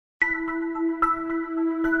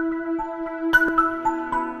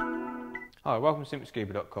Hi, welcome to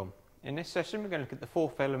SimplyScuba.com. In this session we're going to look at the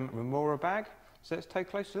Fourth Element Remora bag, so let's take a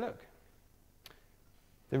closer look.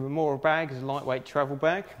 The Remora bag is a lightweight travel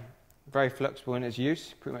bag, very flexible in its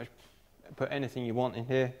use. Pretty much put anything you want in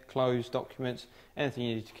here, clothes, documents, anything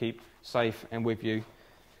you need to keep safe and with you.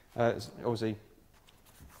 Obviously,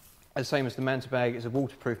 the same as the Manta bag, it's a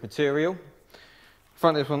waterproof material. The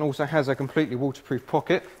front of this one also has a completely waterproof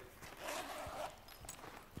pocket.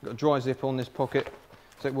 Got a dry zip on this pocket,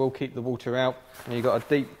 so it will keep the water out, and you've got a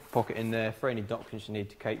deep pocket in there for any documents you need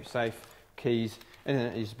to keep safe, keys, anything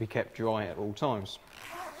that needs to be kept dry at all times.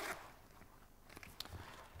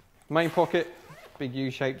 Main pocket, big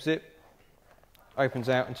U-shaped zip, opens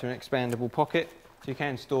out into an expandable pocket, so you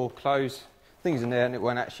can store clothes, things in there, and it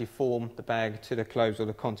won't actually form the bag to the clothes or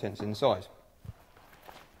the contents inside.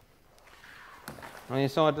 On the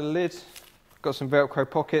inside of the lid, got some Velcro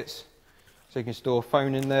pockets, so you can store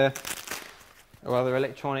phone in there, or other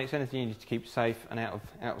electronics, anything you need to keep safe and out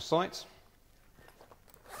of sight.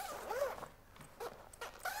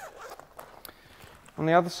 On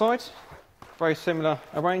the other side, very similar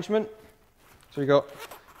arrangement. So we've got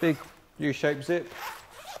big U-shaped zip,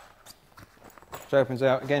 which opens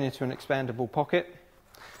out again into an expandable pocket.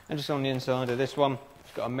 And just on the inside of this one,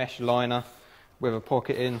 it's got a mesh liner with a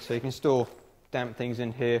pocket in, so you can store damp things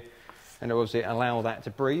in here and obviously allow that to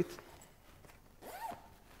breathe.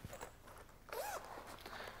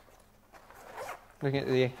 Looking at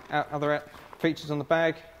the other features on the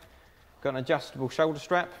bag, got an adjustable shoulder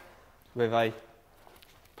strap with a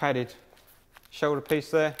padded shoulder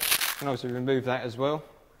piece there. You can obviously remove that as well.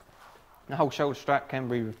 The whole shoulder strap can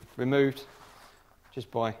be removed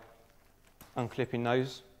just by unclipping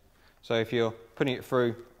those. So if you're putting it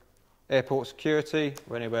through airport security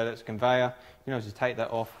or anywhere that's a conveyor, you can obviously take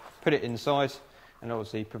that off, put it inside, and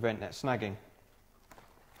obviously prevent that snagging.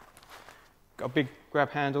 Got a big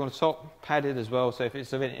grab handle on the top, padded as well, so if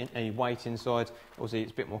it's of any weight inside, obviously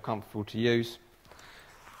it's a bit more comfortable to use.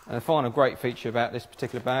 And the final great feature about this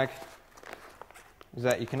particular bag is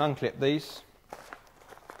that you can unclip these,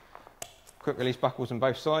 quick release buckles on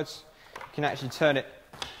both sides. You can actually turn it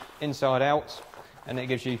inside out, and it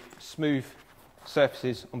gives you smooth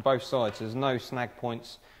surfaces on both sides. There's no snag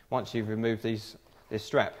points once you've removed this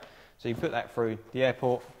strap. So you put that through the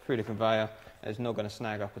airport, through the conveyor, and it's not going to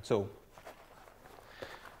snag up at all.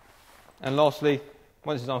 And lastly,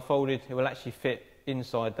 once it's unfolded, it will actually fit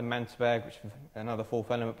inside the Manta bag, which is another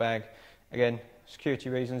Fourth Element bag. Again, security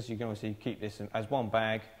reasons, you can obviously keep this as one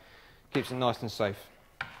bag, keeps it nice and safe.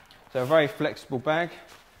 So a very flexible bag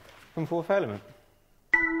from Fourth Element.